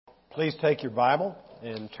Please take your Bible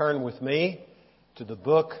and turn with me to the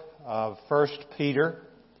book of 1 Peter.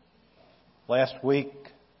 Last week,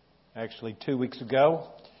 actually 2 weeks ago,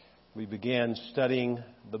 we began studying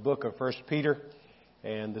the book of 1 Peter,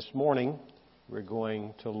 and this morning we're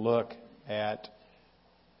going to look at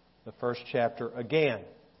the first chapter again.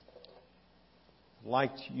 I'd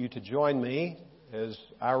like you to join me as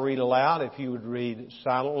I read aloud. If you would read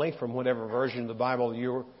silently from whatever version of the Bible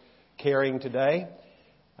you're carrying today.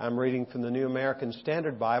 I'm reading from the New American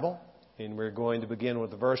Standard Bible, and we're going to begin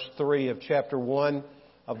with verse 3 of chapter 1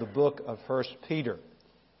 of the book of 1 Peter.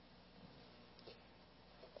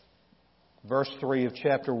 Verse 3 of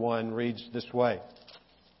chapter 1 reads this way.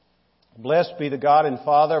 Blessed be the God and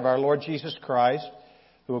Father of our Lord Jesus Christ,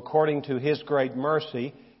 who according to His great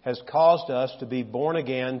mercy has caused us to be born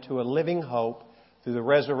again to a living hope through the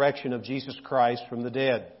resurrection of Jesus Christ from the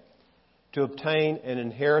dead, to obtain an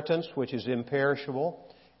inheritance which is imperishable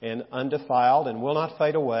and undefiled and will not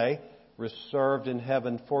fade away, reserved in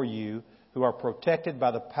heaven for you, who are protected by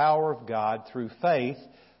the power of God through faith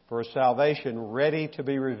for a salvation ready to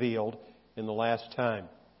be revealed in the last time.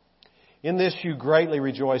 In this you greatly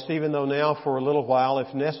rejoice, even though now for a little while,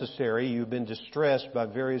 if necessary, you've been distressed by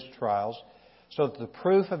various trials, so that the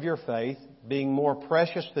proof of your faith, being more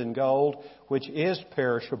precious than gold, which is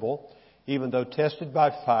perishable, even though tested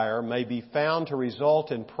by fire, may be found to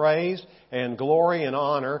result in praise and glory and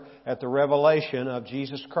honor at the revelation of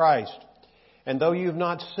Jesus Christ. And though you have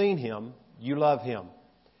not seen Him, you love Him.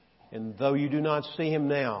 And though you do not see Him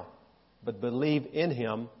now, but believe in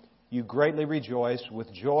Him, you greatly rejoice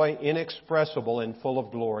with joy inexpressible and full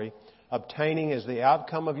of glory, obtaining as the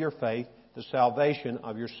outcome of your faith the salvation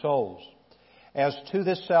of your souls. As to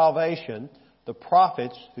this salvation, the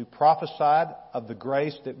prophets who prophesied of the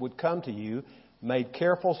grace that would come to you made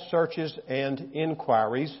careful searches and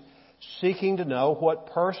inquiries, seeking to know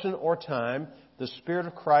what person or time the Spirit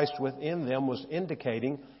of Christ within them was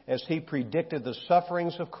indicating as He predicted the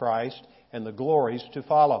sufferings of Christ and the glories to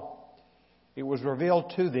follow. It was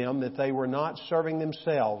revealed to them that they were not serving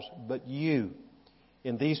themselves, but you,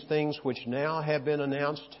 in these things which now have been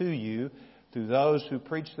announced to you through those who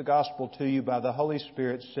preach the gospel to you by the Holy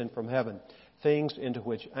Spirit sent from heaven, things into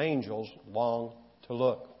which angels long to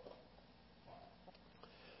look.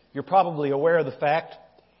 You're probably aware of the fact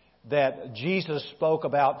that Jesus spoke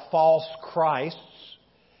about false Christs.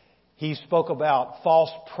 He spoke about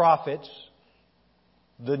false prophets.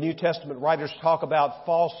 The New Testament writers talk about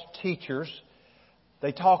false teachers.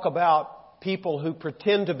 They talk about people who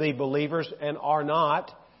pretend to be believers and are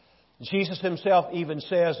not. Jesus Himself even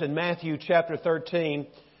says in Matthew chapter 13,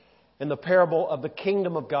 in the parable of the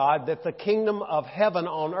kingdom of God, that the kingdom of heaven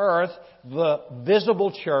on earth, the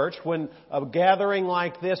visible church, when a gathering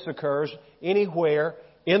like this occurs anywhere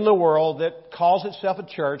in the world that calls itself a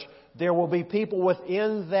church, there will be people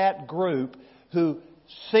within that group who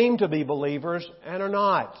seem to be believers and are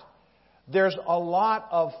not. There's a lot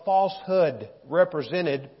of falsehood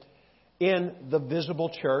represented in the visible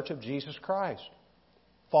church of Jesus Christ.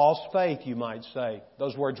 False faith, you might say.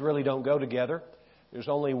 Those words really don't go together. There's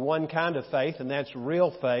only one kind of faith, and that's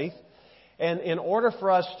real faith. And in order for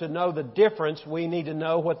us to know the difference, we need to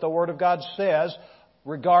know what the Word of God says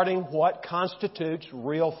regarding what constitutes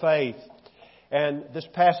real faith. And this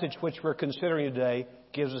passage which we're considering today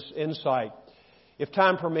gives us insight. If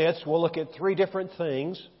time permits, we'll look at three different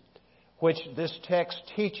things which this text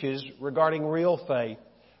teaches regarding real faith.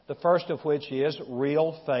 The first of which is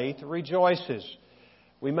real faith rejoices.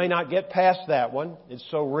 We may not get past that one. It's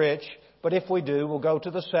so rich. But if we do, we'll go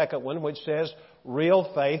to the second one, which says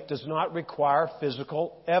real faith does not require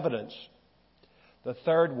physical evidence. The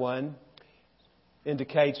third one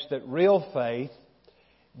indicates that real faith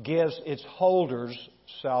gives its holders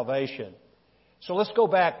salvation. So let's go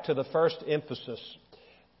back to the first emphasis,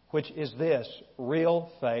 which is this: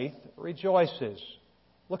 real faith rejoices.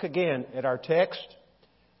 Look again at our text,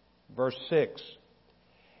 verse 6.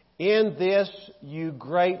 In this you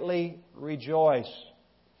greatly rejoice.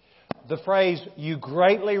 The phrase, you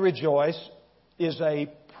greatly rejoice, is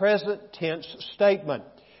a present tense statement,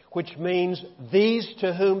 which means these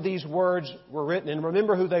to whom these words were written. And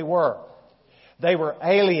remember who they were. They were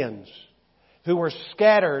aliens who were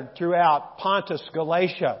scattered throughout Pontus,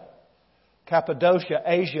 Galatia, Cappadocia,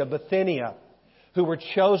 Asia, Bithynia, who were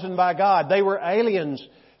chosen by God. They were aliens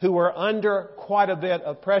who were under quite a bit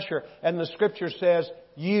of pressure. And the Scripture says,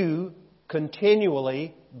 you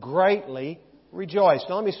continually, greatly rejoice.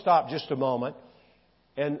 Now let me stop just a moment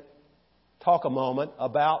and talk a moment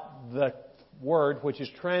about the word which is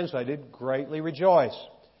translated greatly rejoice.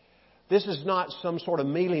 This is not some sort of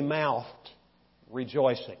mealy-mouthed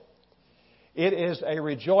rejoicing. It is a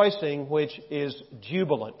rejoicing which is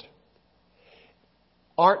jubilant.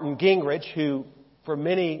 Arndt and Gingrich, who for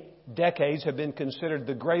many decades have been considered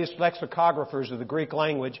the greatest lexicographers of the Greek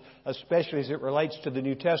language, especially as it relates to the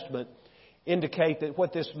New Testament, indicate that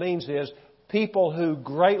what this means is people who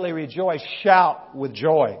greatly rejoice shout with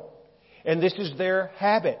joy. And this is their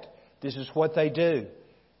habit. This is what they do.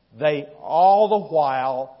 They all the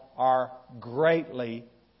while are greatly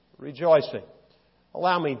rejoicing.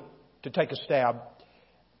 Allow me to take a stab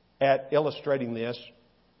at illustrating this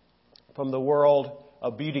from the world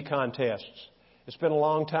of beauty contests. It's been a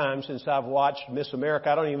long time since I've watched Miss America.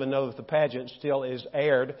 I don't even know if the pageant still is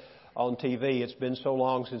aired on TV. It's been so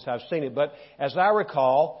long since I've seen it. But as I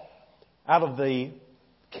recall, out of the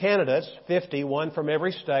candidates, 50, one from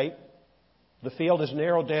every state, the field is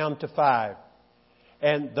narrowed down to 5.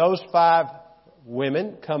 And those 5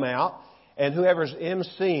 women come out, and whoever's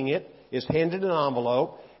emceeing it is handed an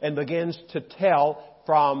envelope and begins to tell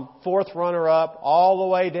from 4th runner-up all the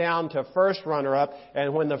way down to 1st runner-up.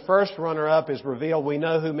 And when the 1st runner-up is revealed, we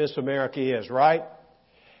know who Miss America is, right?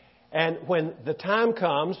 And when the time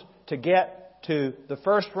comes to get to the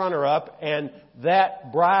 1st runner-up and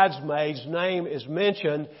that bridesmaid's name is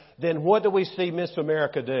mentioned, then what do we see Miss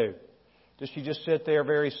America do? Does she just sit there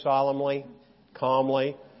very solemnly,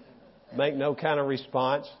 calmly, make no kind of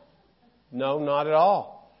response? No, not at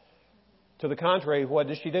all. To the contrary, what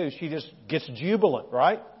does she do? She just gets jubilant,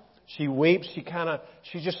 right? She weeps.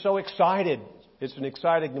 She's just so excited. It's an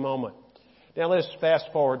exciting moment. Now let's fast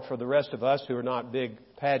forward for the rest of us who are not big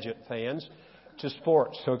pageant fans to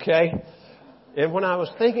sports, okay? And when I was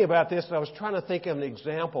thinking about this, I was trying to think of an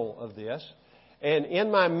example of this. And in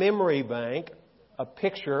my memory bank, a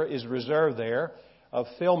picture is reserved there of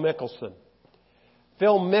Phil Mickelson.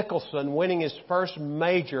 Phil Mickelson winning his first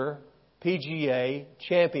major PGA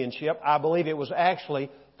championship. I believe it was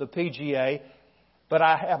actually the PGA, but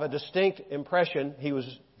I have a distinct impression he was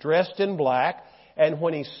dressed in black, and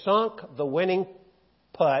when he sunk the winning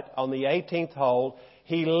putt on the 18th hole,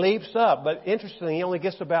 he leaps up. But interestingly, he only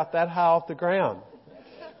gets about that high off the ground.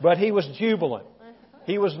 But he was jubilant.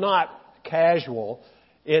 He was not casual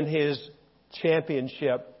in his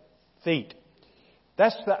championship feat.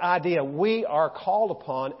 That's the idea. We are called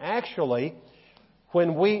upon, actually,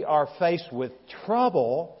 when we are faced with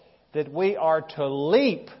trouble, that we are to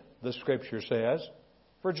leap, the Scripture says,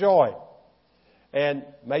 for joy. And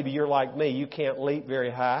maybe you're like me, you can't leap very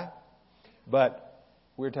high, but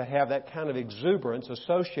we're to have that kind of exuberance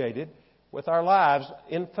associated with our lives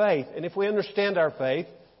in faith. And if we understand our faith,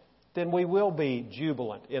 then we will be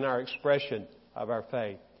jubilant in our expression of our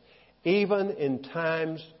faith, even in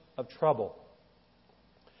times of trouble.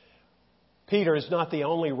 Peter is not the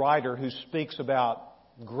only writer who speaks about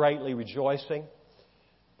greatly rejoicing.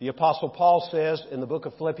 The Apostle Paul says in the book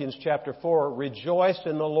of Philippians chapter 4, "Rejoice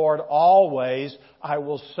in the Lord always. I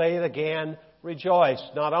will say it again, rejoice."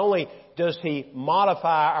 Not only does he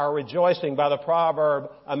modify our rejoicing by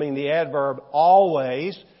the adverb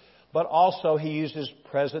always, but also he uses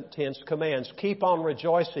present tense commands. Keep on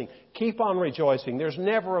rejoicing. Keep on rejoicing. There's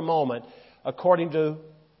never a moment, according to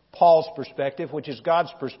Paul's perspective, which is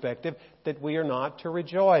God's perspective, that we are not to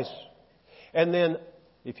rejoice. And then,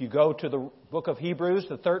 if you go to the book of Hebrews,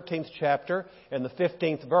 the 13th chapter and the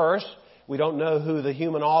 15th verse, we don't know who the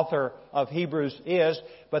human author of Hebrews is,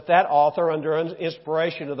 but that author, under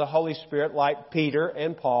inspiration of the Holy Spirit, like Peter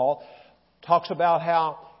and Paul, talks about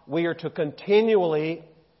how we are to continually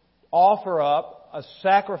offer up a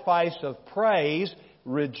sacrifice of praise,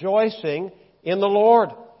 rejoicing in the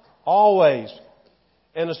Lord, always,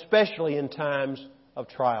 and especially in times of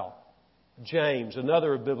trial. James,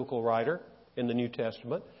 another biblical writer in the New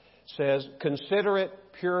Testament, says, "Consider it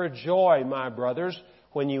pure joy, my brothers,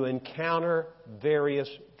 when you encounter various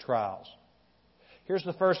trials." Here's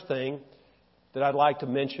the first thing that I'd like to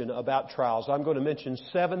mention about trials. I'm going to mention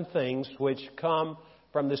 7 things which come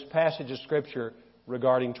from this passage of Scripture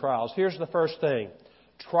regarding trials. Here's the first thing.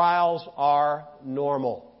 Trials are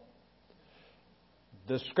normal.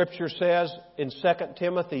 The Scripture says in 2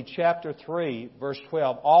 Timothy chapter 3, verse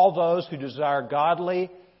 12, "All those who desire godly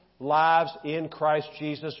lives in Christ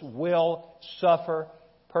Jesus will suffer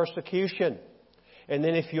persecution." And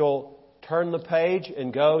then if you'll turn the page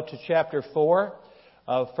and go to chapter 4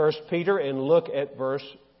 of 1 Peter and look at verse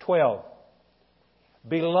 12.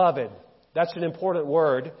 Beloved, that's an important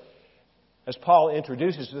word as Paul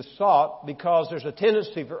introduces this thought, because there's a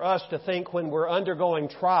tendency for us to think when we're undergoing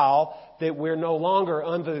trial that we're no longer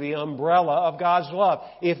under the umbrella of God's love.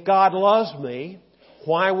 If God loves me,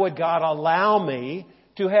 why would God allow me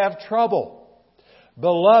to have trouble?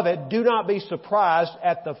 Beloved, do not be surprised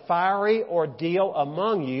at the fiery ordeal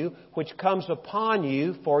among you, which comes upon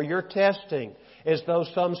you for your testing, as though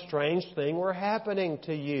some strange thing were happening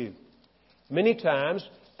to you. Many times,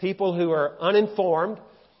 people who are uninformed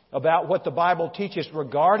about what the Bible teaches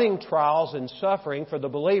regarding trials and suffering for the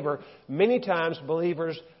believer, many times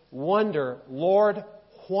believers wonder, Lord,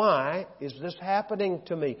 why is this happening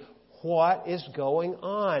to me? What is going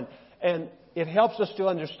on? And it helps us to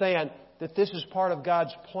understand that this is part of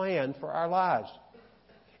God's plan for our lives.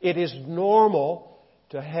 It is normal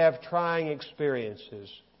to have trying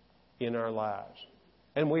experiences in our lives.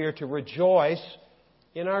 And we are to rejoice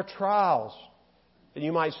in our trials. And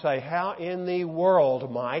you might say, how in the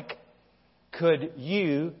world, Mike, could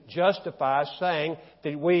you justify saying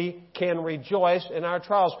that we can rejoice in our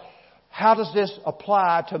trials? How does this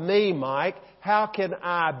apply to me, Mike? How can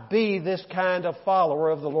I be this kind of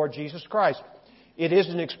follower of the Lord Jesus Christ? It is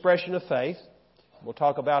an expression of faith. We'll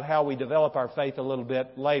talk about how we develop our faith a little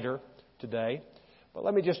bit later today. But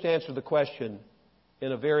let me just answer the question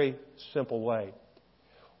in a very simple way.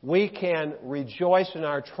 We can rejoice in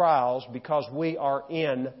our trials because we are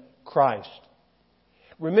in Christ.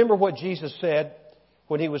 Remember what Jesus said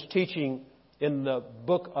when He was teaching in the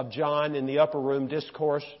book of John in the Upper Room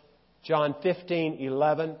Discourse. John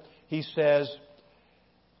 15:11. He says,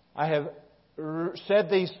 I have said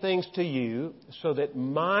these things to you so that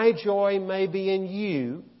my joy may be in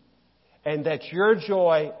you and that your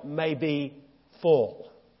joy may be full.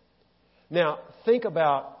 Now, think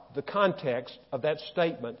about the context of that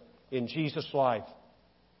statement in Jesus' life.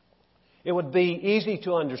 It would be easy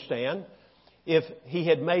to understand if He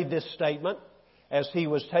had made this statement as He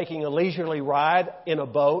was taking a leisurely ride in a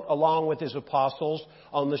boat along with His apostles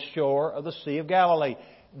on the shore of the Sea of Galilee.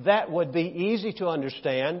 That would be easy to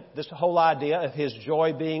understand, this whole idea of His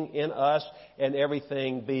joy being in us and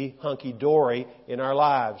everything be hunky-dory in our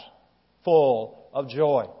lives, full of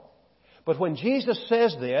joy. But when Jesus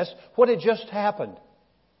says this, what had just happened?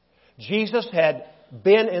 Jesus had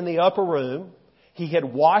been in the upper room. He had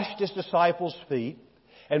washed His disciples' feet.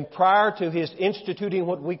 And prior to His instituting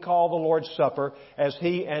what we call the Lord's Supper, as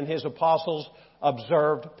He and His apostles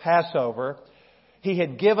observed Passover, He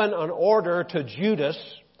had given an order to Judas,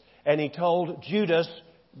 and He told Judas,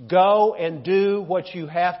 go and do what you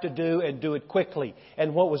have to do and do it quickly.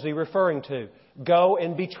 And what was He referring to? Go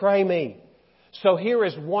and betray me. So here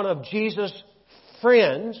is one of Jesus'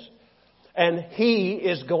 friends, and he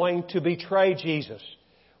is going to betray Jesus.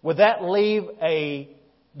 Would that leave a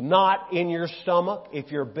knot in your stomach if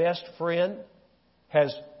your best friend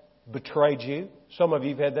has betrayed you? Some of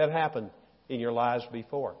you have had that happen in your lives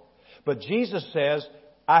before. But Jesus says,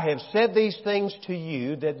 I have said these things to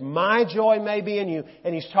you that my joy may be in you.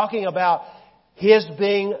 And He's talking about His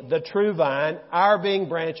being the true vine, our being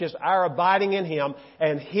branches, our abiding in Him,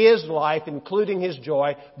 and His life, including His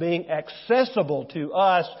joy, being accessible to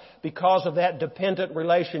us because of that dependent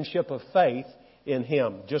relationship of faith in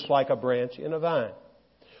Him, just like a branch in a vine.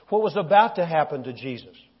 What was about to happen to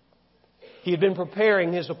Jesus? He had been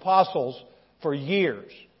preparing His apostles for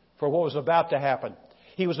years for what was about to happen.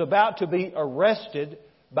 He was about to be arrested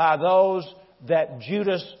by those that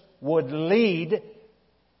Judas would lead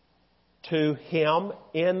to Him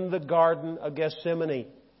in the Garden of Gethsemane.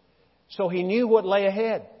 So He knew what lay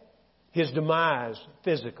ahead. His demise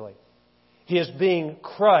physically. His being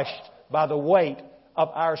crushed by the weight of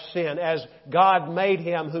our sin as God made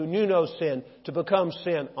Him who knew no sin to become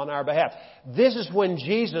sin on our behalf. This is when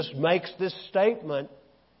Jesus makes this statement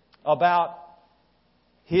about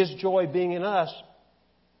His joy being in us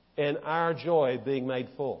and our joy being made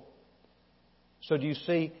full. So do you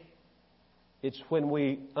see, it's when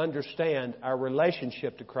we understand our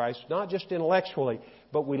relationship to Christ, not just intellectually,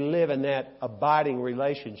 but we live in that abiding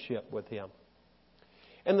relationship with Him.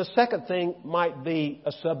 And the second thing might be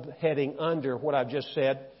a subheading under what I've just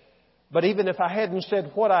said. But even if I hadn't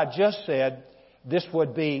said what I just said, this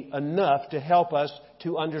would be enough to help us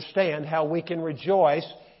to understand how we can rejoice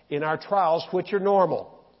in our trials, which are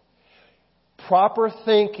normal. Proper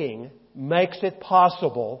thinking makes it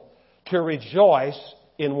possible to rejoice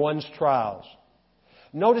in one's trials.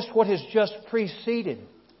 Notice what has just preceded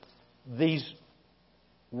these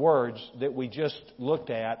words that we just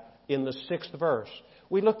looked at in the 6th verse.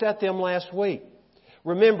 We looked at them last week.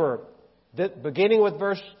 Remember that beginning with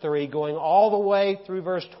verse 3, going all the way through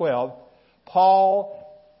verse 12,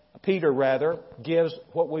 Peter gives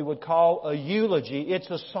what we would call a eulogy. It's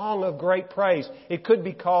a song of great praise. It could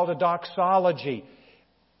be called a doxology,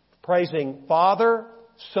 praising Father,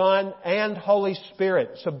 Son, and Holy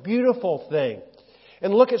Spirit. It's a beautiful thing.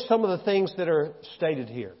 And look at some of the things that are stated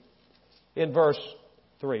here in verse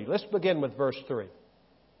 3. Let's begin with verse 3.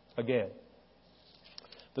 again.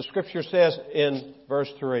 The Scripture says in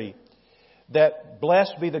verse 3 that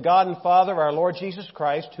blessed be the God and Father of our Lord Jesus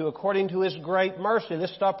Christ, who according to His great mercy,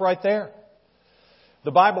 let's stop right there.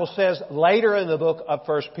 The Bible says later in the book of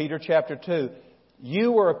 1 Peter chapter 2,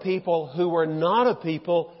 you were a people who were not a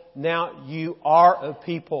people, now you are a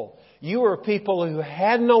people. You were a people who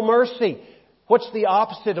had no mercy. What's the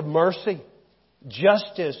opposite of mercy?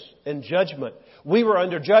 Justice and judgment. We were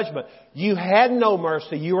under judgment. You had no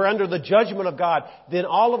mercy. You were under the judgment of God. Then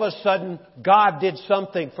all of a sudden, God did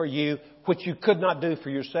something for you which you could not do for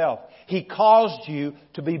yourself. He caused you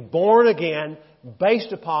to be born again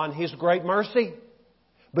based upon His great mercy.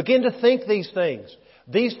 Begin to think these things.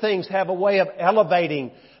 These things have a way of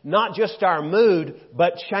elevating not just our mood,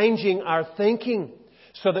 but changing our thinking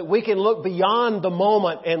so that we can look beyond the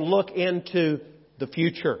moment and look into the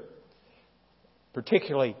future,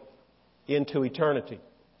 particularly into eternity.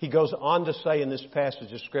 He goes on to say in this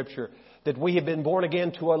passage of Scripture that we have been born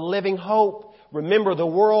again to a living hope. Remember the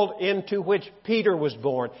world into which Peter was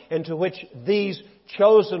born, into which these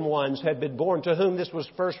chosen ones had been born, to whom this was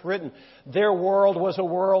first written. Their world was a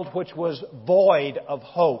world which was void of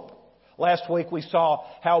hope. Last week we saw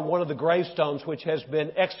how one of the gravestones which has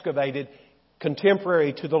been excavated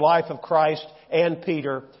contemporary to the life of Christ and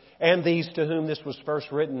Peter and these to whom this was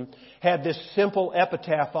first written had this simple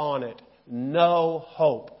epitaph on it. No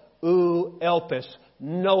hope. Ou elpis.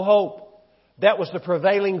 No hope. That was the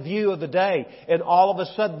prevailing view of the day. And all of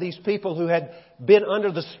a sudden, these people who had been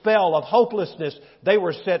under the spell of hopelessness, they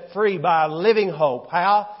were set free by a living hope.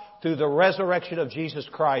 How? Through the resurrection of Jesus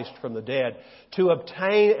Christ from the dead. To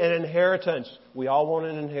obtain an inheritance. We all want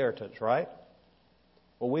an inheritance, right?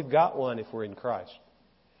 Well, we've got one if we're in Christ.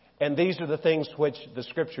 And these are the things which the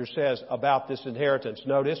Scripture says about this inheritance.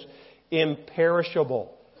 Notice,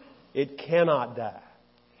 imperishable. It cannot die.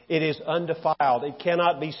 It is undefiled. It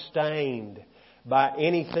cannot be stained by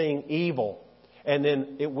anything evil. And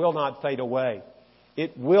then it will not fade away.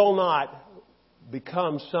 It will not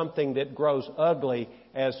become something that grows ugly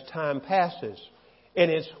as time passes.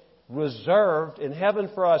 And it's reserved in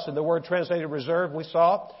heaven for us. And the word translated reserved, we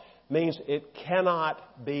saw, means it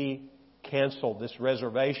cannot be canceled, this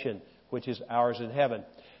reservation which is ours in heaven.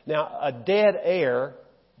 Now, a dead heir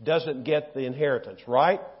doesn't get the inheritance,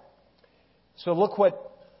 right? So look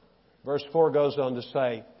what verse 4 goes on to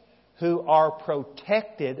say. Who are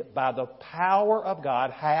protected by the power of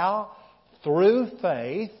God. How? Through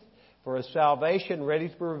faith for a salvation ready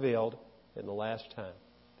to be revealed in the last time.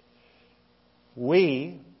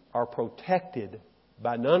 We are protected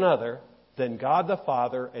by none other than God the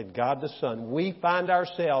Father and God the Son. We find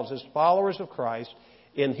ourselves as followers of Christ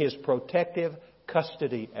in His protective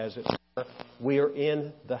custody, as it were. We are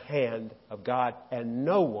in the hand of God, and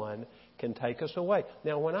no one can take us away.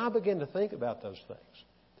 Now, when I begin to think about those things,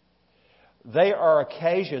 they are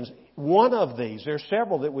occasions. One of these, there's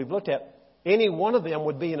several that we've looked at. Any one of them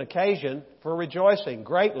would be an occasion for rejoicing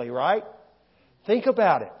greatly, right? Think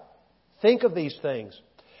about it. Think of these things.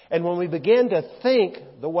 And when we begin to think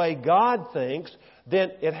the way God thinks,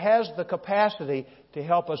 then it has the capacity to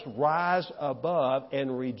help us rise above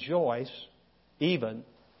and rejoice even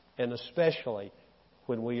and especially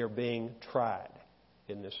when we are being tried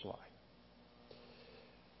in this life.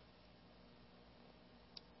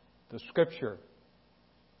 The Scripture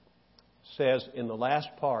says in the last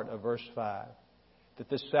part of verse 5 that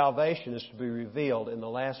this salvation is to be revealed in the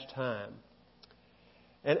last time.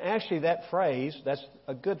 And actually that phrase, that's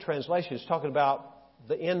a good translation. It's talking about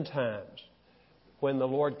the end times when the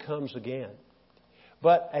Lord comes again.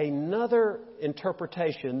 But another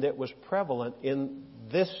interpretation that was prevalent in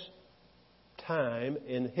this time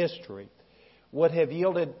in history would have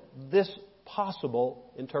yielded this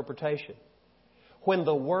possible interpretation. When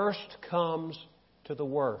the worst comes to the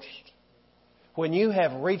worst, when you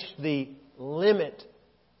have reached the limit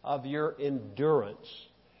of your endurance,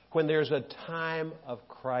 when there's a time of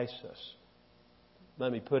crisis.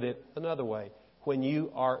 Let me put it another way. When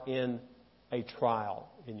you are in a trial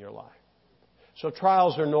in your life. So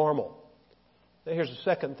trials are normal. Now here's the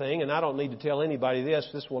second thing, and I don't need to tell anybody this.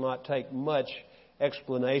 This will not take much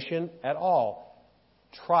explanation at all.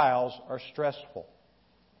 Trials are stressful.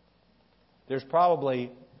 There's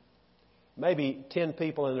probably maybe 10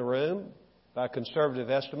 people in the room, by a conservative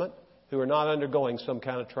estimate, who are not undergoing some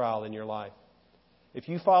kind of trial in your life. If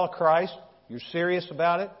you follow Christ, you're serious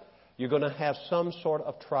about it, you're going to have some sort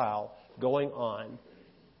of trial going on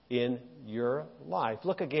in your life.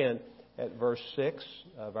 Look again at verse 6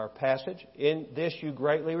 of our passage. In this you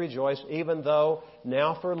greatly rejoice, even though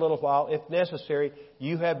now for a little while, if necessary,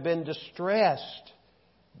 you have been distressed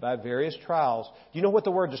by various trials. Do you know what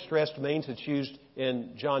the word distressed means? It's used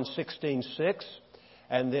in John 16:6,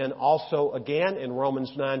 and then also again in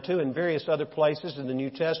Romans 9:2, and various other places in the New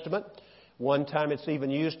Testament. One time it's even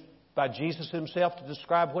used by Jesus Himself to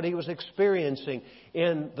describe what He was experiencing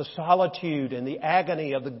in the solitude and the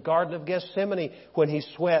agony of the Garden of Gethsemane when He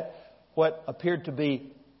sweat what appeared to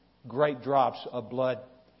be great drops of blood.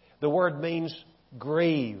 The word means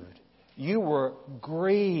grieved. You were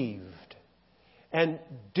grieved. And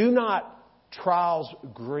do not trials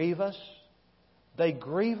grieve us? They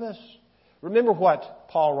grieve us. Remember what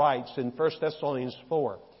Paul writes in 1 Thessalonians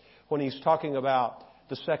 4 when he's talking about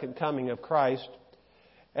the second coming of Christ.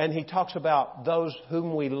 And he talks about those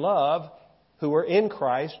whom we love, who are in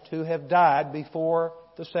Christ, who have died before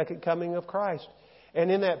the second coming of Christ.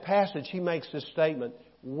 And in that passage he makes this statement,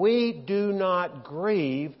 we do not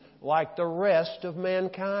grieve like the rest of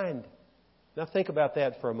mankind. Now think about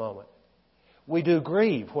that for a moment. We do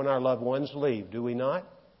grieve when our loved ones leave, do we not?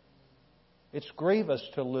 It's grievous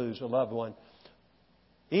to lose a loved one.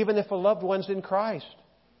 Even if a loved one's in Christ.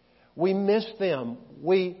 We miss them.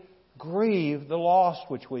 We grieve the loss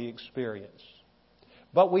which we experience.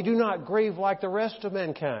 But we do not grieve like the rest of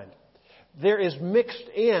mankind. There is mixed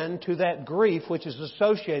into that grief which is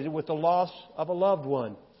associated with the loss of a loved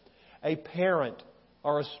one. A parent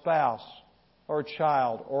or a spouse or a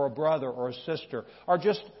child or a brother or a sister or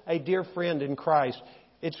just a dear friend in Christ.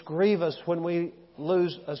 It's grievous when we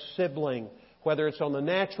lose a sibling, whether it's on the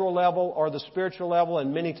natural level or the spiritual level,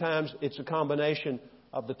 and many times it's a combination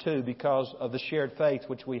of the two because of the shared faith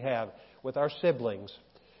which we have with our siblings.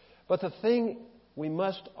 But the thing we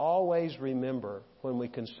must always remember when we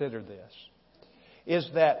consider this is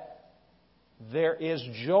that there is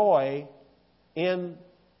joy in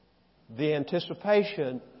the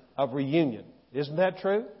anticipation of reunion. Isn't that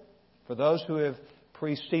true? For those who have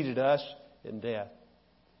preceded us in death.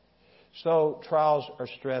 So trials are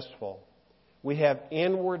stressful. We have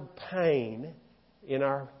inward pain in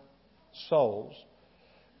our souls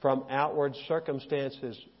from outward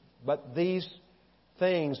circumstances. But these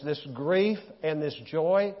things, this grief and this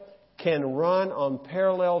joy, can run on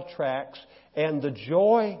parallel tracks. And the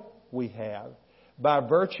joy we have, by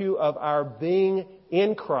virtue of our being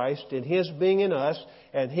in Christ and His being in us,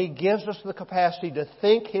 and He gives us the capacity to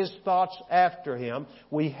think His thoughts after Him,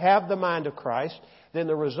 we have the mind of Christ, then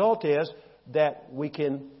the result is that we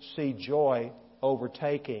can see joy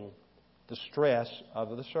overtaking the stress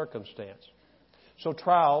of the circumstance. So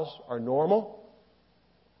trials are normal,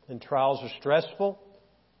 and trials are stressful,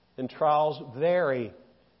 and trials vary.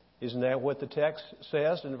 Isn't that what the text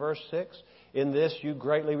says in verse 6? In this you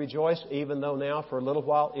greatly rejoice, even though now for a little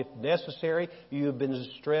while, if necessary, you have been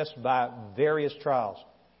distressed by various trials.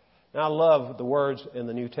 Now I love the words in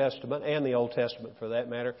the New Testament and the Old Testament for that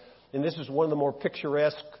matter. And this is one of the more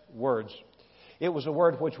picturesque words. It was a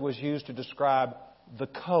word which was used to describe the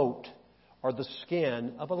coat or the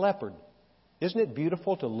skin of a leopard. Isn't it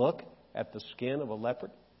beautiful to look at the skin of a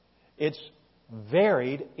leopard? It's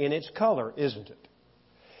varied in its color, isn't it?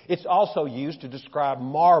 It's also used to describe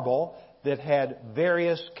marble that had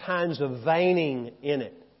various kinds of veining in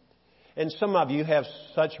it. And some of you have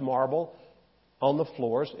such marble on the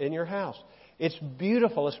floors in your house. It's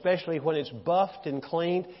beautiful, especially when it's buffed and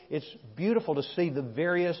cleaned. It's beautiful to see the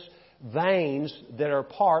various veins that are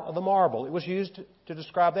part of the marble. It was used to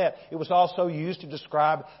describe that. It was also used to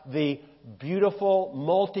describe the beautiful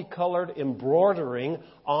multicolored embroidering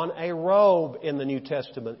on a robe in the New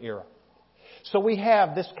Testament era. So we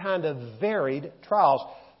have this kind of varied trials.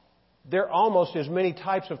 There are almost as many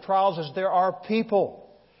types of trials as there are people.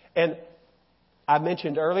 And I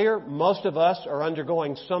mentioned earlier, most of us are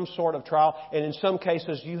undergoing some sort of trial, and in some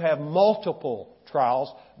cases you have multiple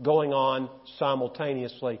trials going on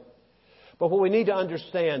simultaneously. But what we need to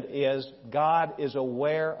understand is God is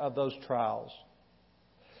aware of those trials.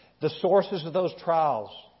 The sources of those trials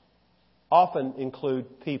often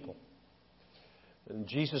include people. And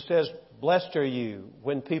Jesus says, blessed are you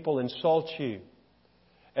when people insult you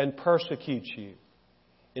and persecute you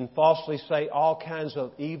and falsely say all kinds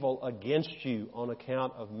of evil against you on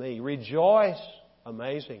account of me. Rejoice,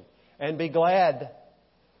 amazing, and be glad,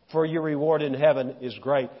 for your reward in heaven is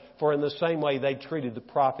great. For in the same way they treated the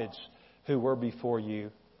prophets who were before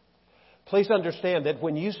you. Please understand that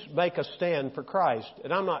when you make a stand for Christ,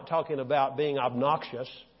 and I'm not talking about being obnoxious,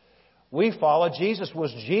 we follow Jesus.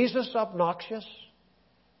 Was Jesus obnoxious?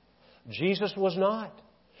 Jesus was not.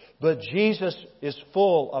 But Jesus is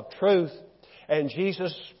full of truth. And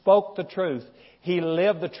Jesus spoke the truth. He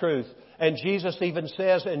lived the truth. And Jesus even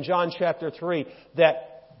says in John chapter 3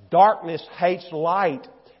 that darkness hates light.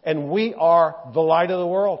 And we are the light of the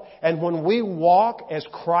world. And when we walk as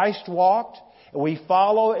Christ walked, and we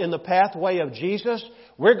follow in the pathway of Jesus,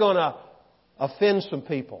 we're going to offend some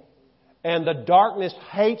people. And the darkness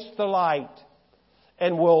hates the light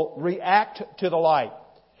and will react to the light.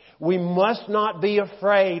 We must not be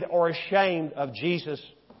afraid or ashamed of Jesus,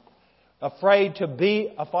 afraid to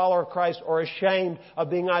be a follower of Christ, or ashamed of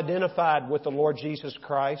being identified with the Lord Jesus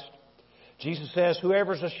Christ. Jesus says,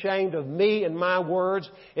 whoever is ashamed of me and my words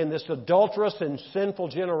in this adulterous and sinful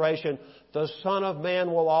generation, the Son of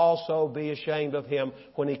Man will also be ashamed of him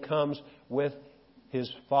when He comes with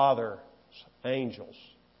His Father's angels.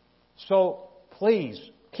 So please,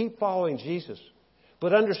 keep following Jesus.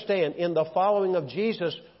 But understand, in the following of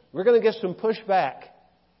Jesus, we're going to get some pushback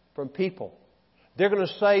from people. They're going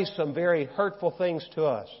to say some very hurtful things to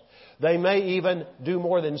us. They may even do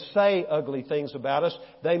more than say ugly things about us.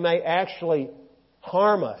 They may actually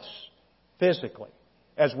harm us physically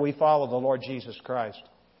as we follow the Lord Jesus Christ.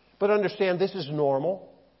 But understand, this is normal.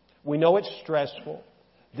 We know it's stressful.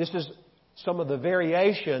 This is some of the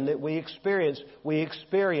variation that we experience. We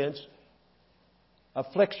experience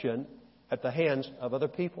affliction at the hands of other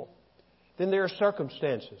people. Then there are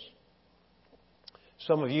circumstances.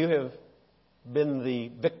 Some of you have been the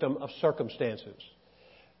victim of circumstances.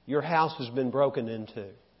 Your house has been broken into,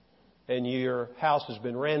 and your house has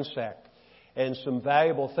been ransacked, and some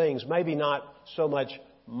valuable things, maybe not so much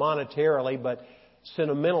monetarily, but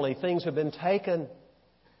sentimentally, things have been taken.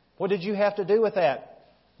 What did you have to do with that?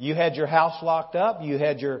 You had your house locked up. You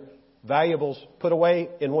had your valuables put away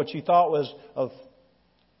in what you thought was a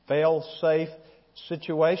fail-safe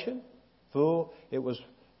situation. It was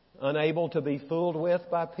unable to be fooled with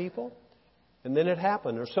by people. And then it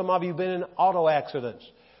happened. Or some of you have been in auto accidents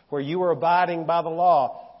where you were abiding by the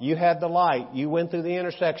law. You had the light. You went through the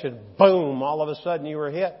intersection. Boom! All of a sudden you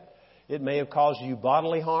were hit. It may have caused you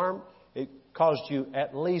bodily harm. It caused you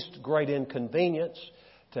at least great inconvenience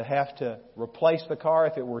to have to replace the car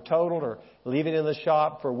if it were totaled, or leave it in the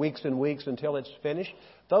shop for weeks and weeks until it's finished.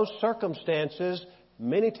 Those circumstances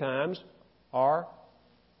many times are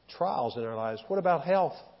trials in our lives. What about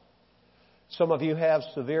health? Some of you have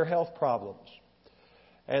severe health problems.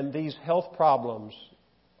 And these health problems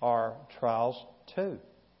are trials too.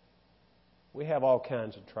 We have all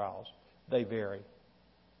kinds of trials. They vary.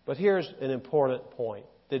 But here's an important point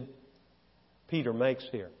that Peter makes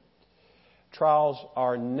here. Trials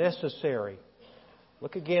are necessary.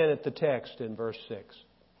 Look again at the text in verse 6.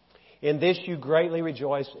 In this you greatly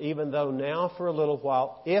rejoice, even though now for a little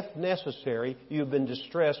while, if necessary, you have been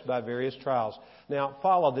distressed by various trials. Now,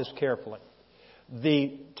 follow this carefully.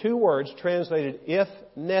 The two words translated, if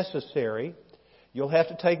necessary, you'll have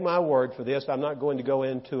to take my word for this. I'm not going to go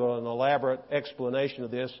into an elaborate explanation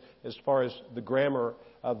of this as far as the grammar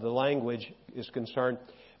of the language is concerned.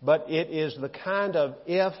 But it is the kind of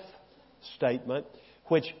if statement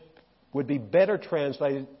which would be better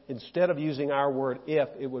translated, instead of using our word if,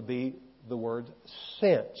 it would be the word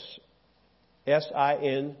since.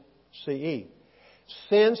 S-I-N-C-E.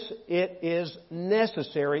 Since it is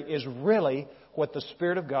necessary is really what the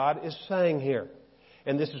Spirit of God is saying here.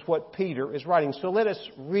 And this is what Peter is writing. So let us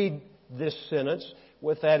read this sentence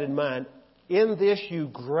with that in mind. In this you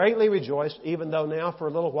greatly rejoice, even though now for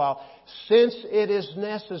a little while, since it is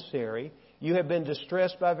necessary, you have been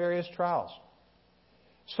distressed by various trials.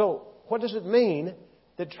 So, what does it mean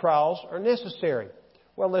that trials are necessary?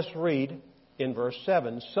 Well, let's read in verse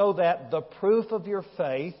 7. So that the proof of your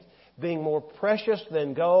faith, being more precious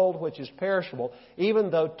than gold, which is perishable,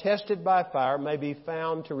 even though tested by fire, may be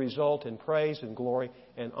found to result in praise and glory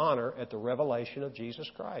and honor at the revelation of Jesus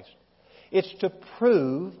Christ. It's to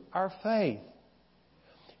prove our faith.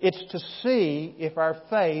 It's to see if our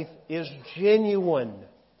faith is genuine.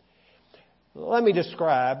 Let me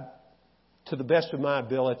describe, to the best of my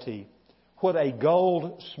ability, what a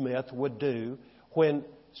goldsmith would do when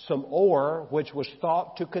some ore which was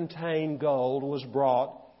thought to contain gold was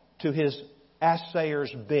brought to his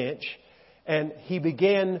assayer's bench, and he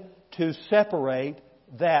began to separate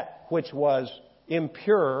that which was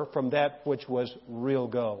impure from that which was real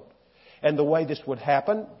gold. And the way this would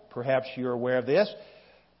happen, perhaps you're aware of this,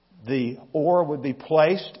 the ore would be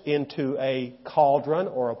placed into a cauldron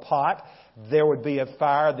or a pot. There would be a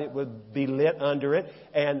fire that would be lit under it,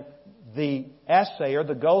 and the assayer,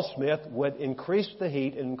 the goldsmith, would increase the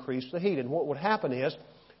heat and increase the heat. And what would happen is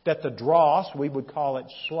that the dross, we would call it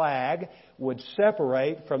slag, would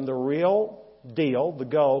separate from the real deal, the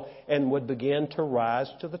gold, and would begin to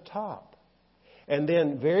rise to the top. And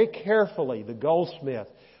then very carefully the goldsmith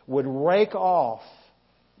would rake off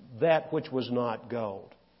that which was not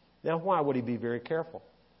gold. Now, why would he be very careful?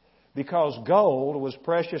 because gold was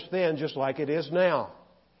precious then just like it is now.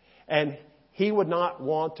 And he would not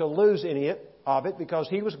want to lose any of it because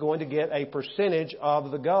he was going to get a percentage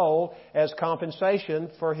of the gold as compensation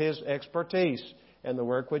for his expertise and the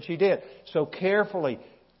work which he did. So carefully,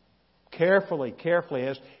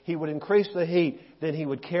 as he would increase the heat, then he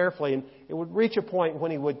would carefully, and it would reach a point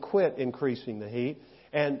when he would quit increasing the heat.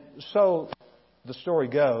 And so the story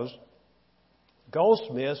goes,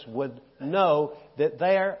 goldsmiths would know that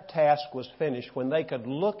their task was finished when they could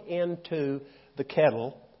look into the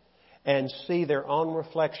kettle and see their own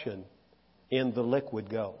reflection in the liquid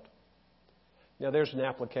gold. Now there's an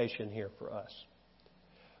application here for us.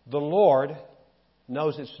 The Lord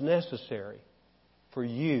knows it's necessary for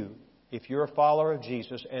you, if you're a follower of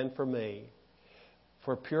Jesus, and for me,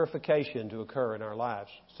 for purification to occur in our lives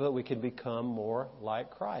so that we can become more like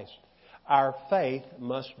Christ. Our faith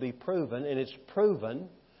must be proven, and it's proven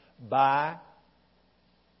by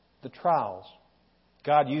the trials.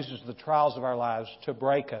 God uses the trials of our lives to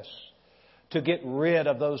break us, to get rid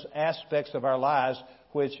of those aspects of our lives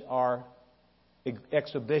which are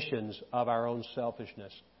exhibitions of our own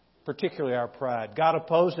selfishness, particularly our pride. God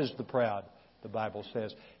opposes the proud, the Bible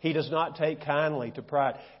says. He does not take kindly to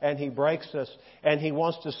pride, and He breaks us, and He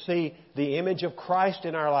wants to see the image of Christ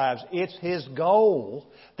in our lives. It's His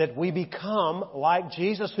goal that we become like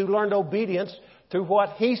Jesus, who learned obedience through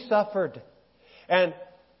what He suffered. And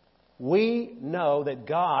we know that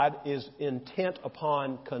God is intent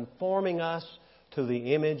upon conforming us to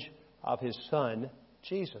the image of His Son,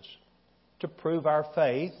 Jesus. To prove our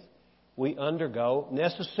faith, we undergo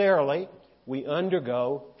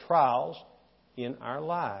trials in our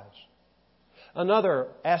lives. Another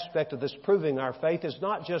aspect of this proving our faith is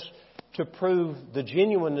not just to prove the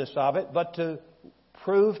genuineness of it, but to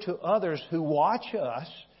prove to others who watch us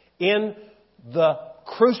in the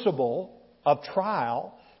crucible of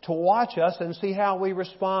trial, to watch us and see how we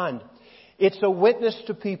respond. It's a witness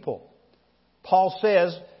to people. Paul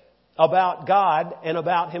says about God and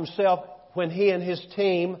about himself when he and his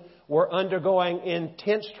team were undergoing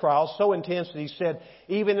intense trials, so intense that he said,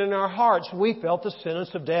 even in our hearts we felt the sentence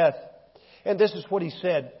of death. And this is what he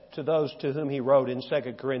said to those to whom he wrote in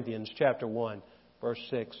 2 Corinthians chapter 1, verse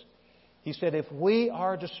 6. He said, if we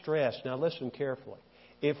are distressed, now listen carefully,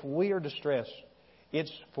 if we are distressed,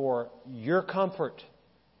 it's for your comfort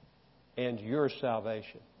and your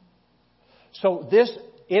salvation. So this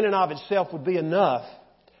in and of itself would be enough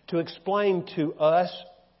to explain to us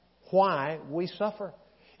why we suffer.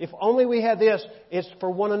 If only we had this, it's for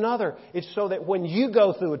one another. It's so that when you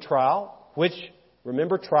go through a trial, which,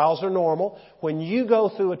 remember, trials are normal. When you go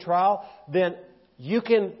through a trial, then you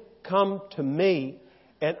can come to me,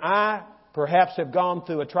 and I perhaps have gone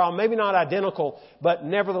through a trial, maybe not identical, but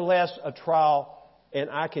nevertheless a trial, and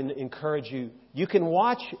I can encourage you. You can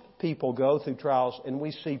watch people go through trials, and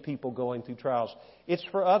we see people going through trials. It's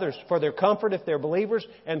for others, for their comfort if they're believers,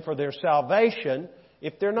 and for their salvation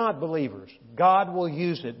if they're not believers. God will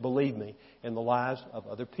use it, believe me, in the lives of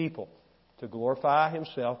other people to glorify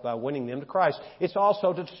Himself by winning them to Christ. It's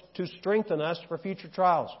also to strengthen us for future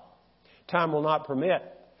trials. Time will not permit.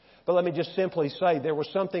 But let me just simply say, there was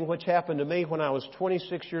something which happened to me when I was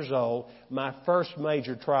 26 years old, my first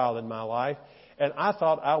major trial in my life, and I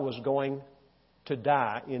thought I was going to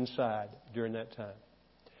die inside during that time.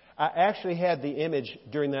 I actually had the image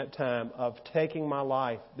during that time of taking my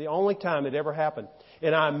life, the only time it ever happened.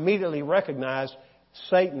 And I immediately recognized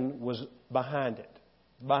Satan was behind it,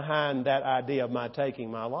 behind that idea of my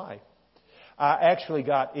taking my life. I actually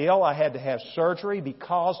got ill. I had to have surgery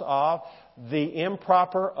because of the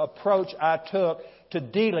improper approach I took to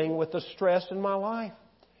dealing with the stress in my life.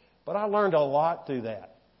 But I learned a lot through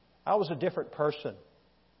that. I was a different person.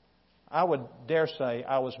 I would dare say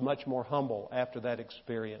I was much more humble after that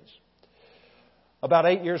experience. About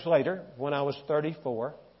 8 years later, when I was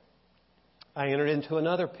 34, I entered into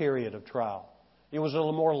another period of trial. It was a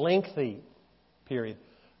little more lengthy period.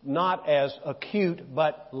 Not as acute,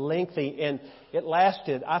 but lengthy. And it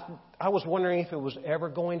lasted. I was wondering if it was ever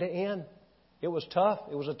going to end. It was tough.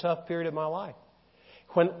 It was a tough period of my life.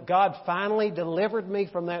 When God finally delivered me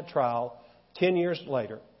from that trial 10 years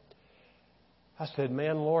later, I said,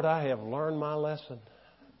 man, Lord, I have learned my lesson.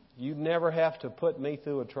 You never have to put me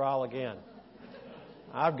through a trial again.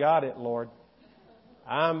 I've got it, Lord.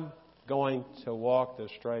 I'm going to walk the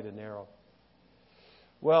straight and narrow.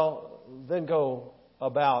 Well, then go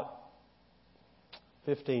about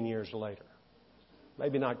 15 years later.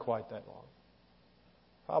 Maybe not quite that long.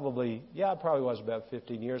 It probably was about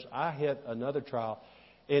 15 years. I hit another trial,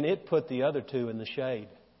 and it put the other two in the shade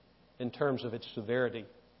in terms of its severity.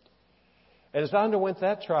 And as I underwent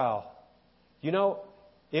that trial,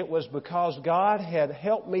 it was because God had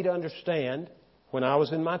helped me to understand when I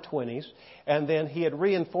was in my 20s, and then He had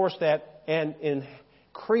reinforced that and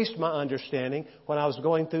increased my understanding when I was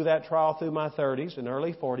going through that trial through my 30s and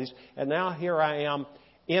early 40s, and now here I am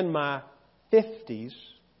in my 50s,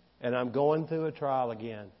 and I'm going through a trial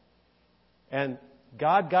again. And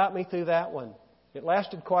God got me through that one. It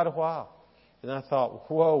lasted quite a while. And I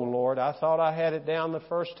thought, whoa, Lord, I thought I had it down the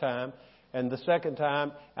first time, and the second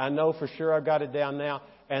time, I know for sure I've got it down now.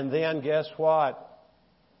 And then guess what?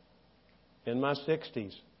 In my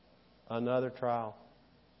 60s, another trial.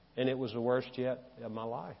 And it was the worst yet of my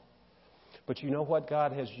life. But you know what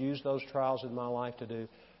God has used those trials in my life to do?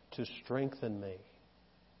 To strengthen me.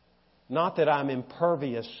 Not that I'm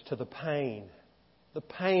impervious to the pain. The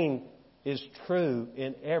pain is true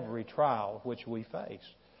in every trial which we face.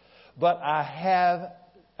 But I have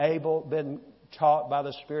been taught by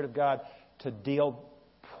the Spirit of God to deal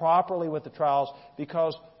properly with the trials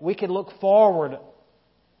because we can look forward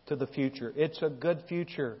to the future. It's a good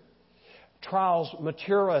future. Trials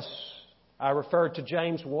mature us. I refer to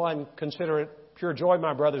James 1, consider it pure joy,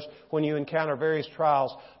 my brothers, when you encounter various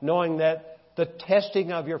trials, knowing that the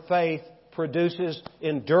testing of your faith produces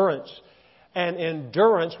endurance. And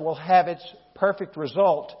endurance will have its perfect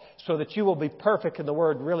result so that you will be perfect, and the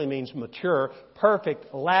word really means mature,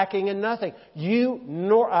 perfect, lacking in nothing. You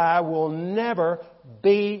nor I will never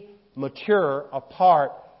be mature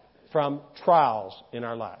apart from trials in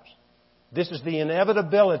our lives. This is the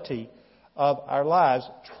inevitability of our lives.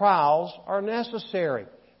 Trials are necessary.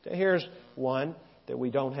 Here's one that we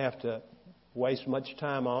don't have to waste much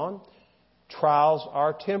time on. Trials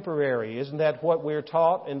are temporary. Isn't that what we're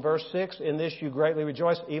taught in verse 6? In this you greatly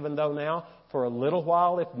rejoice, even though now, for a little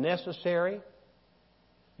while, if necessary,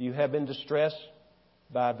 you have been distressed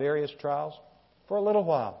by various trials. For a little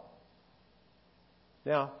while.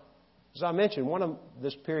 Now, as I mentioned, one of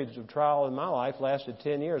this periods of trial in my life lasted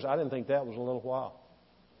 10 years. I didn't think that was a little while.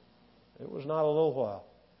 It was not a little while.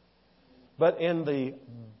 But in the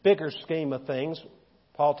bigger scheme of things,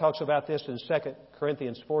 Paul talks about this in 2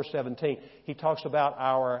 Corinthians 4:17. He talks about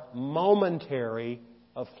our momentary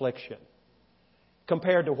affliction.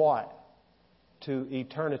 Compared to what? To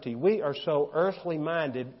eternity. We are so earthly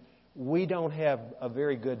minded, we don't have a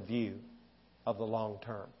very good view of the long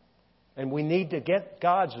term. And we need to get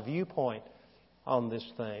God's viewpoint on this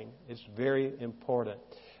thing. It's very important.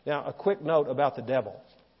 Now, a quick note about the devil.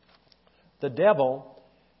 The devil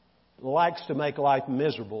likes to make life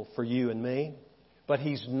miserable for you and me, but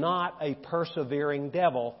he's not a persevering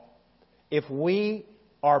devil. If we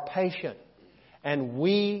are patient and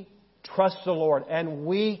we trust the Lord and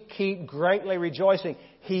we keep greatly rejoicing,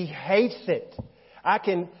 he hates it. I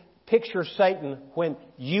can picture Satan when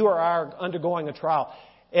you or I are undergoing a trial.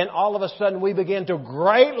 And all of a sudden we begin to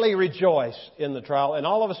greatly rejoice in the trial. And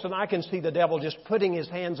all of a sudden I can see the devil just putting his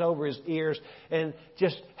hands over his ears and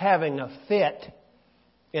just having a fit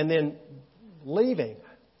and then leaving.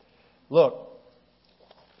 Look,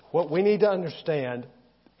 what we need to understand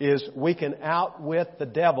is we can outwit the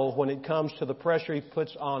devil when it comes to the pressure he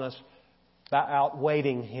puts on us by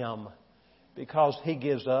outweighing him, because he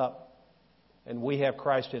gives up and we have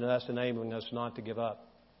Christ in us enabling us not to give up.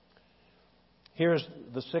 Here's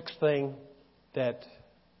the sixth thing that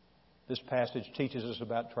this passage teaches us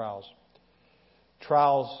about trials.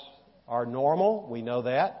 Trials are normal. We know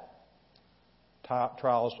that.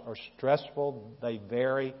 Trials are stressful. They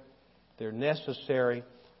vary. They're necessary.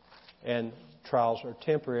 And trials are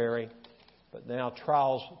temporary. But now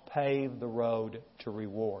trials pave the road to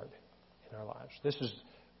reward in our lives. This is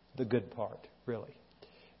the good part, really.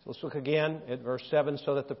 So let's look again at verse 7.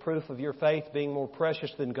 So that the proof of your faith, being more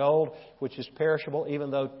precious than gold, which is perishable, even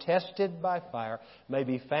though tested by fire, may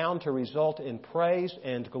be found to result in praise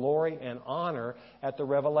and glory and honor at the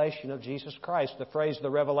revelation of Jesus Christ. The phrase, the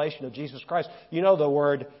revelation of Jesus Christ. You know the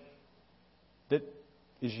word that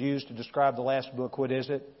is used to describe the last book. What is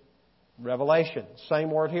it? Revelation. Same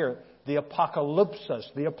word here. The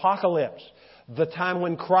apocalypsis. The apocalypse. The time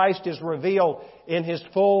when Christ is revealed in His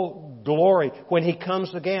full glory, when He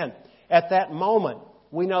comes again. At that moment,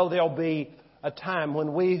 we know there'll be a time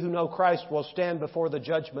when we who know Christ will stand before the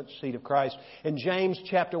judgment seat of Christ. And James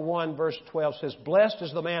chapter 1 verse 12 says, blessed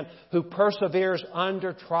is the man who perseveres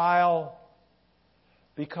under trial,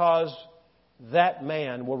 because that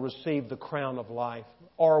man will receive the crown of life.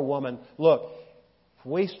 Or woman. Look, if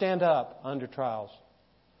we stand up under trials,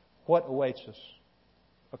 what awaits us?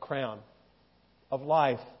 A crown of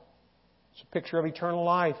life. It's a picture of eternal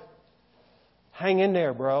life. Hang in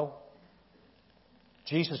there, bro.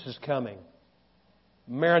 Jesus is coming.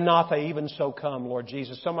 Maranatha, even so come, Lord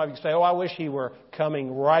Jesus. Some of you say, oh, I wish He were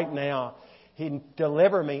coming right now.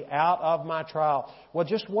 Deliver me out of my trial. Well,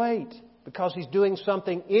 just wait, because He's doing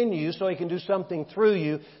something in you so He can do something through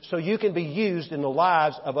you so you can be used in the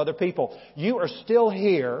lives of other people. You are still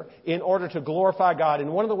here in order to glorify God.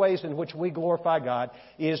 And one of the ways in which we glorify God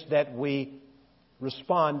is that we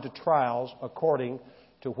respond to trials according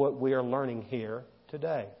to what we are learning here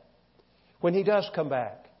today. When He does come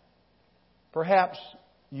back, perhaps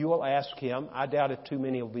you will ask Him. I doubt if too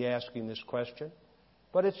many will be asking this question,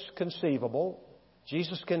 but it's conceivable.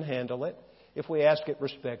 Jesus can handle it if we ask it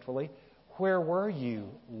respectfully. Where were you,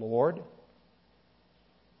 Lord?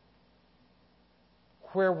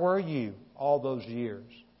 Where were you all those years?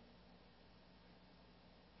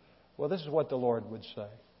 Well, this is what the Lord would say.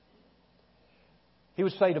 He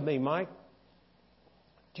would say to me, Mike,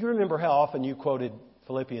 do you remember how often you quoted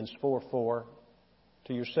Philippians 4:4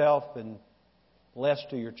 to yourself and less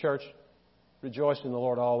to your church? Rejoice in the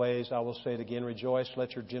Lord always. I will say it again, rejoice.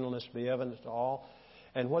 Let your gentleness be evident to all.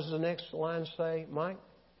 And what does the next line say, Mike?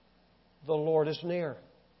 The Lord is near.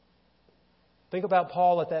 Think about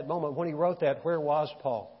Paul at that moment. When he wrote that, where was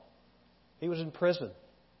Paul? He was in prison.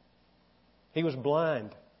 He was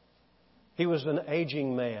blind. He was an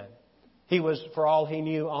aging man. He was, for all he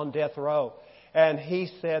knew, on death row. And he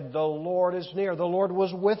said, the Lord is near. The Lord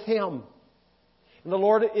was with him. And the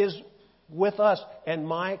Lord is with us. And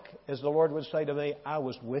Mike, as the Lord would say to me, I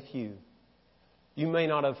was with you. You may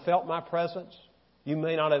not have felt my presence. You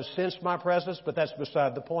may not have sensed my presence, but that's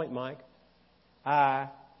beside the point, Mike. I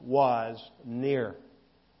was near.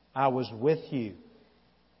 I was with you.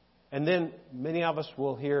 And then many of us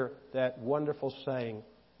will hear that wonderful saying,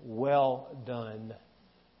 well done,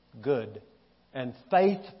 good and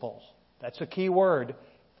faithful. That's a key word,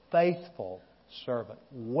 faithful servant.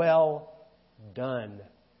 Well done.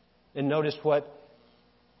 And notice what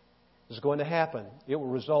is going to happen. It will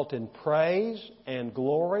result in praise and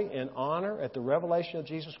glory and honor at the revelation of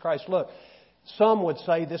Jesus Christ. Look, some would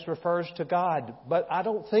say this refers to God, but I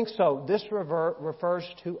don't think so. This refers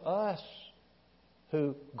to us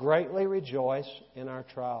who greatly rejoice in our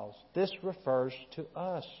trials. This refers to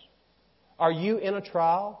us. Are you in a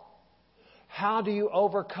trial? How do you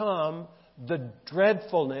overcome the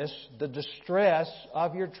dreadfulness, the distress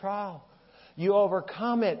of your trial? You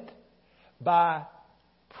overcome it by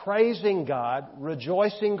praising God,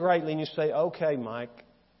 rejoicing greatly, and you say, okay, Mike,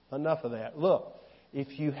 enough of that. Look,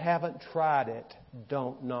 if you haven't tried it,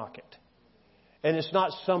 don't knock it. And it's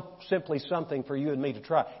not simply something for you and me to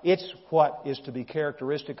try. It's what is to be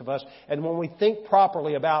characteristic of us. And when we think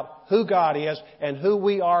properly about who God is and who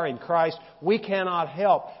we are in Christ, we cannot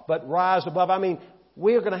help but rise above. I mean,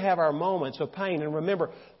 we are going to have our moments of pain. And remember,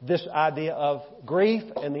 this idea of grief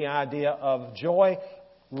and the idea of joy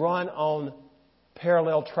run on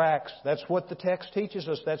parallel tracks. That's what the text teaches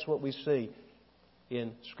us. That's what we see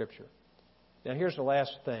in Scripture. Now, here's the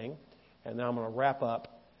last thing, and now I'm going to wrap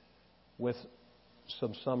up with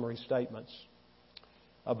some summary statements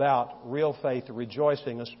about real faith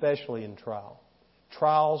rejoicing, especially in trial.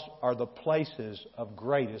 Trials are the places of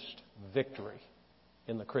greatest victory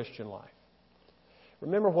in the Christian life.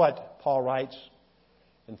 Remember what Paul writes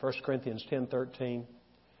in 1 Corinthians 10:13.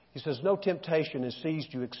 He says, no temptation has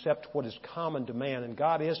seized you except what is common to man, and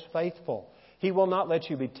God is faithful. He will not let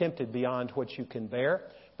you be tempted beyond what you can bear,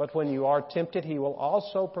 but when you are tempted, He will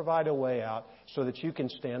also provide a way out so that you can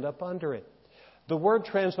stand up under it. The word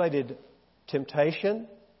translated temptation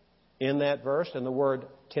in that verse and the word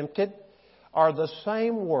tempted are the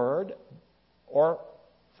same word, or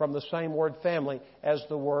from the same word family, as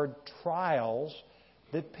the word trials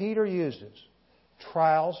that Peter uses.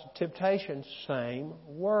 Trials, temptation, same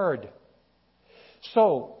word.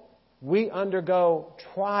 So, we undergo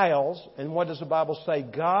trials, and what does the Bible say?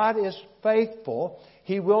 God is faithful.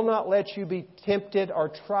 He will not let you be tempted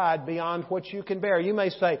or tried beyond what you can bear. You may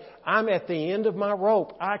say, I'm at the end of my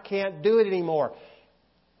rope. I can't do it anymore.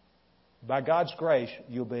 By God's grace,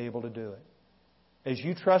 you'll be able to do it. As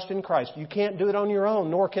you trust in Christ. You can't do it on your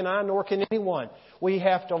own, nor can I, nor can anyone. We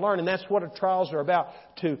have to learn, and that's what trials are about,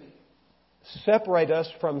 to separate us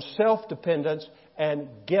from self-dependence and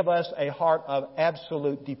give us a heart of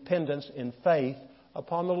absolute dependence in faith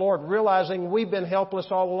upon the Lord, realizing we've been helpless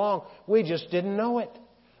all along. We just didn't know it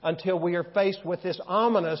until we are faced with this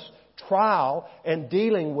ominous trial and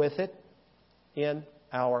dealing with it in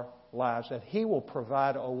our lives. And He will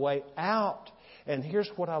provide a way out. And here's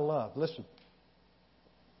what I love. Listen.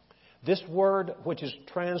 This word, which is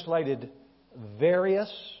translated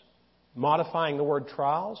various, modifying the word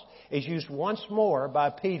trials, is used once more by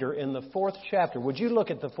Peter in the 4th chapter. Would you look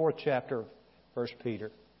at the 4th chapter of 1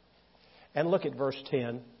 Peter and look at verse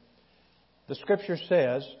 10. The Scripture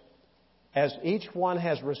says, As each one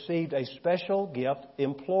has received a special gift,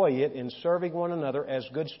 employ it in serving one another as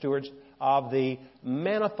good stewards of the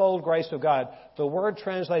manifold grace of God. The word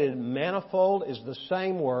translated manifold is the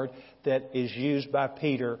same word that is used by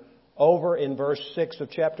Peter over in verse 6 of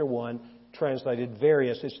chapter 1, translated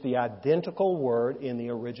various. It's the identical word in the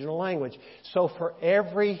original language. So for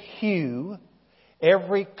every hue,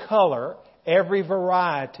 every color, every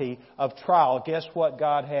variety of trial, guess what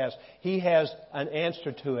God has? He has an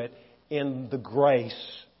answer to it in the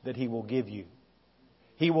grace that He will give you.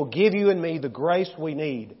 He will give you and me the grace we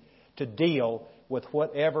need to deal with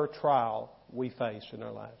whatever trial we face in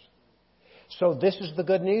our lives. So this is the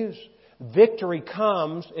good news. Victory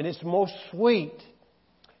comes, and it's most sweet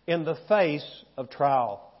in the face of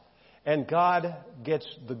trial. And God gets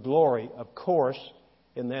the glory, of course,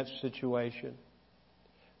 in that situation.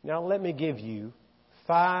 Now let me give you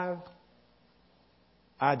 5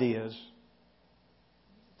 ideas,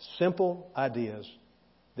 simple ideas,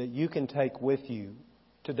 that you can take with you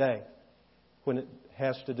today when it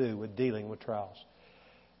has to do with dealing with trials.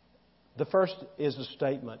 The first is a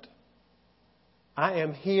statement. I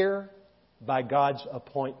am here by God's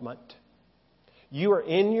appointment. You are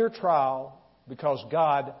in your trial because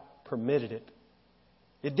God permitted it.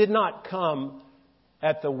 It did not come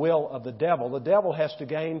at the will of the devil. The devil has to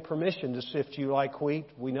gain permission to sift you like wheat.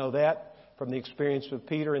 We know that from the experience of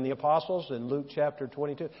Peter and the apostles in Luke chapter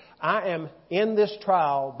 22. I am in this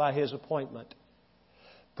trial by His appointment.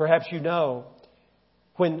 Perhaps you know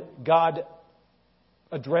when God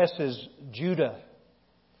addresses Judah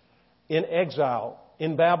in exile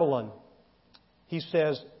in Babylon, He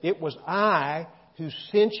says, "It was I who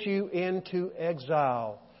sent you into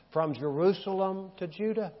exile from Jerusalem to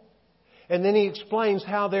Judah." And then He explains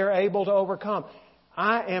how they're able to overcome.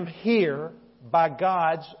 I am here by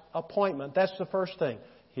God's appointment. That's the first thing.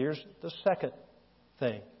 Here's the second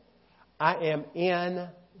thing. I am in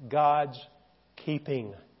God's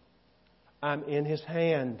keeping. I'm in His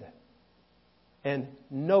hand. And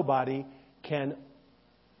nobody can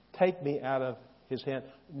take me out of His hand.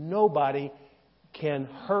 Nobody can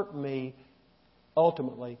hurt me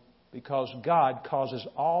ultimately, because God causes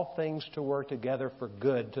all things to work together for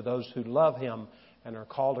good to those who love Him and are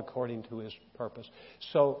called according to His purpose.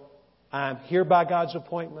 So I'm here by God's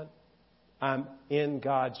appointment. I'm in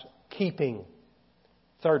God's keeping.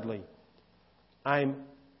 Thirdly, I'm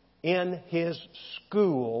in His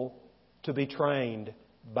school to be trained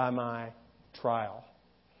by my trial.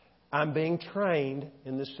 I'm being trained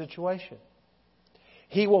in this situation.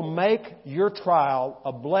 He will make your trial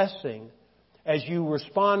a blessing as you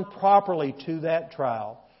respond properly to that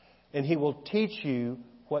trial, and He will teach you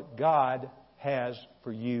what God has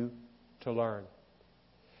for you to learn.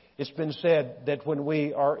 It's been said that when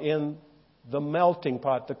we are in the melting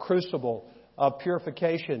pot, the crucible of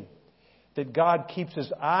purification, that God keeps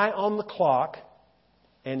His eye on the clock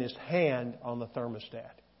and His hand on the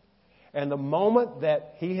thermostat. And the moment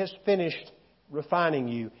that He has finished refining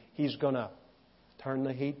you, He's going to turn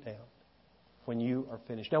the heat down when you are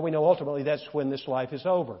finished. Now we know ultimately that's when this life is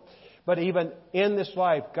over. But even in this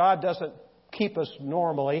life, God doesn't keep us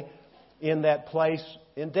normally in that place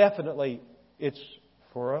indefinitely. It's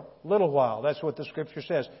for a little while. That's what the Scripture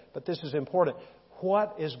says. But this is important.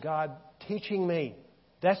 What is God teaching me?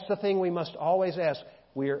 That's the thing we must always ask.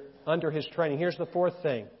 We're under His training. Here's the fourth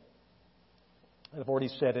thing. I've already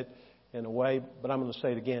said it in a way, but I'm going to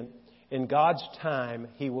say it again. In God's time,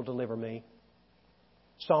 He will deliver me.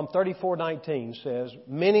 Psalm 34:19 says,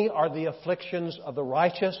 "Many are the afflictions of the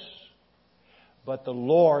righteous, but the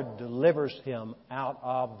Lord delivers him out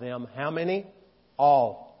of them." How many?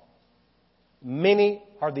 All. Many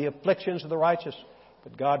are the afflictions of the righteous,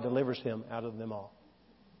 but God delivers him out of them all.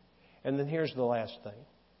 And then here's the last thing.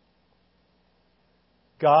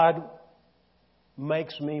 God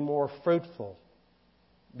makes me more fruitful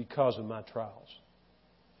because of my trials.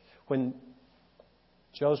 When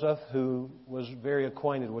Joseph, who was very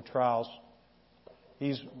acquainted with trials,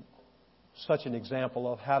 he's such an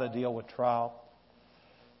example of how to deal with trial.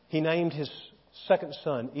 He named his second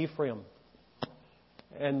son Ephraim.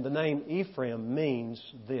 And the name Ephraim means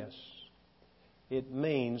this. It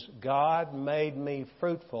means God made me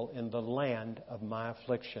fruitful in the land of my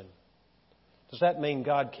affliction. Does that mean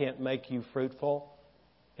God can't make you fruitful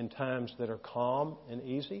in times that are calm and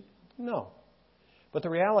easy? No. But the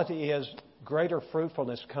reality is, greater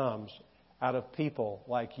fruitfulness comes out of people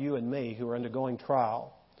like you and me who are undergoing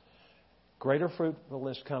trial. Greater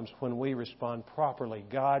fruitfulness comes when we respond properly.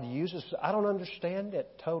 God uses, I don't understand it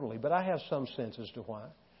totally, but I have some sense as to why.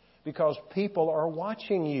 Because people are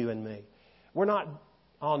watching you and me. We're not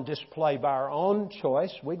on display by our own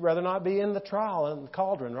choice. We'd rather not be in the trial and the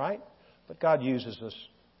cauldron, right? But God uses us.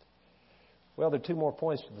 Well, there are 2 more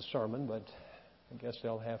points to the sermon, but I guess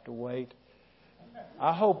they'll have to wait.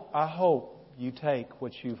 I hope you take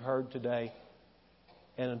what you've heard today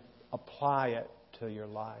and apply it to your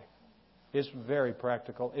life. It's very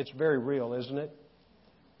practical. It's very real, isn't it?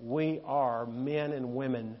 We are men and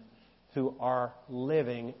women who are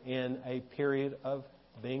living in a period of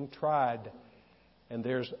being tried. And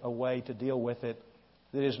there's a way to deal with it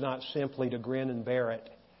that is not simply to grin and bear it,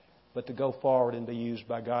 but to go forward and be used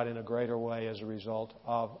by God in a greater way as a result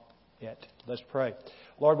of it. Let's pray.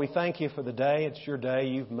 Lord, we thank You for the day. It's Your day.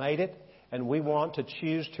 You've made it, and we want to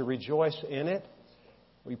choose to rejoice in it.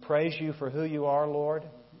 We praise You for who You are, Lord.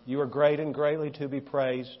 You are great and greatly to be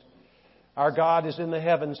praised. Our God is in the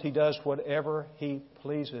heavens. He does whatever He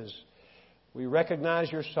pleases. We recognize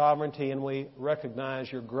Your sovereignty, and we recognize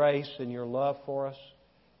Your grace and Your love for us.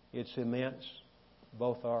 It's immense.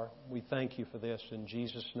 Both are. We thank You for this. In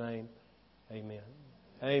Jesus' name, amen.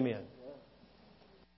 Amen.